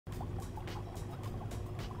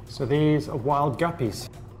So these are wild guppies,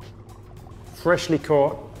 freshly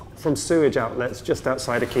caught from sewage outlets just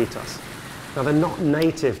outside Iquitos. Now they're not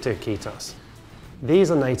native to Iquitos.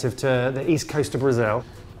 These are native to the east coast of Brazil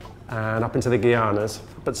and up into the Guianas,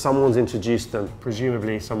 but someone's introduced them,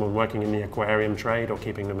 presumably someone working in the aquarium trade or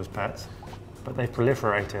keeping them as pets. But they've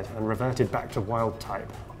proliferated and reverted back to wild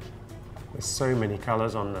type. There's so many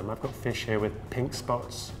colours on them. I've got fish here with pink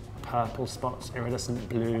spots, purple spots, iridescent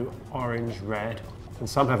blue, orange, red. And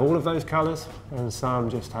some have all of those colours, and some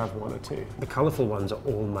just have one or two. The colourful ones are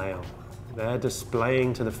all male. They're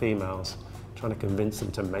displaying to the females, trying to convince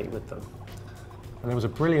them to mate with them. And there was a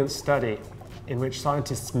brilliant study in which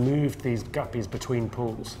scientists moved these guppies between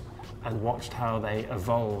pools and watched how they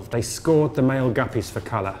evolved. They scored the male guppies for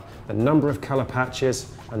colour, the number of colour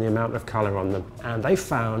patches and the amount of colour on them. And they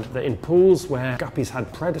found that in pools where guppies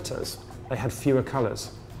had predators, they had fewer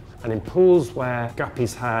colours. And in pools where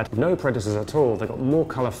guppies had no predators at all, they got more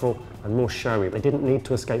colourful and more showy. They didn't need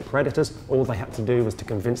to escape predators. All they had to do was to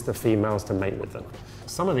convince the females to mate with them.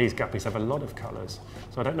 Some of these guppies have a lot of colours,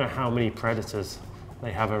 so I don't know how many predators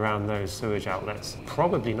they have around those sewage outlets.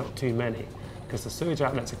 Probably not too many, because the sewage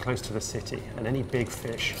outlets are close to the city, and any big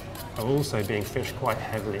fish are also being fished quite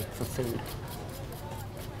heavily for food.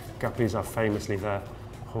 Guppies are famously the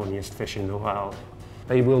horniest fish in the world.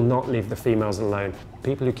 They will not leave the females alone.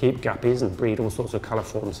 People who keep guppies and breed all sorts of colour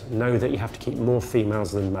forms know that you have to keep more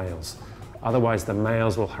females than males. Otherwise the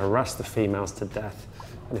males will harass the females to death.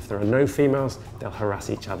 And if there are no females, they'll harass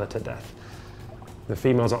each other to death. The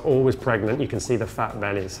females are always pregnant, you can see the fat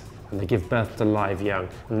bellies, and they give birth to live young.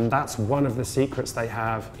 And that's one of the secrets they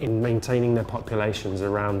have in maintaining their populations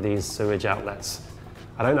around these sewage outlets.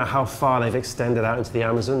 I don't know how far they've extended out into the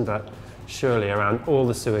Amazon, but surely around all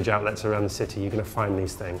the sewage outlets around the city, you're going to find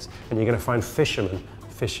these things. And you're going to find fishermen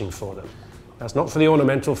fishing for them. That's not for the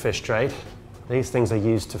ornamental fish trade. These things are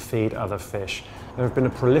used to feed other fish. There have been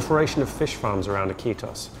a proliferation of fish farms around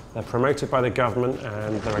Iquitos. They're promoted by the government,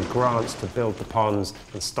 and there are grants to build the ponds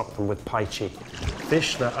and stock them with paiche.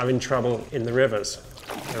 Fish that are in trouble in the rivers.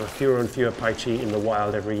 There are fewer and fewer paiche in the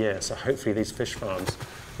wild every year, so hopefully these fish farms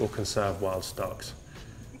will conserve wild stocks.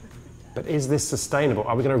 But is this sustainable?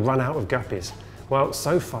 Are we going to run out of guppies? Well,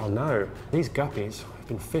 so far, no. These guppies have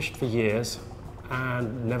been fished for years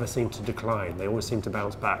and never seem to decline. They always seem to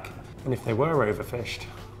bounce back. And if they were overfished,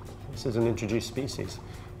 this is an introduced species,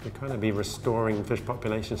 they'd kind of be restoring fish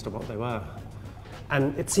populations to what they were.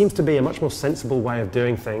 And it seems to be a much more sensible way of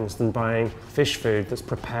doing things than buying fish food that's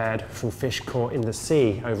prepared from fish caught in the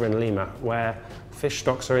sea over in Lima, where fish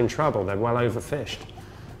stocks are in trouble. They're well overfished.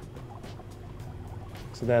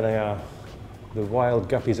 So there they are, the wild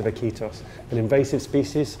guppies of Iquitos, an invasive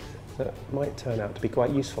species that might turn out to be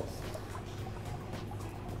quite useful.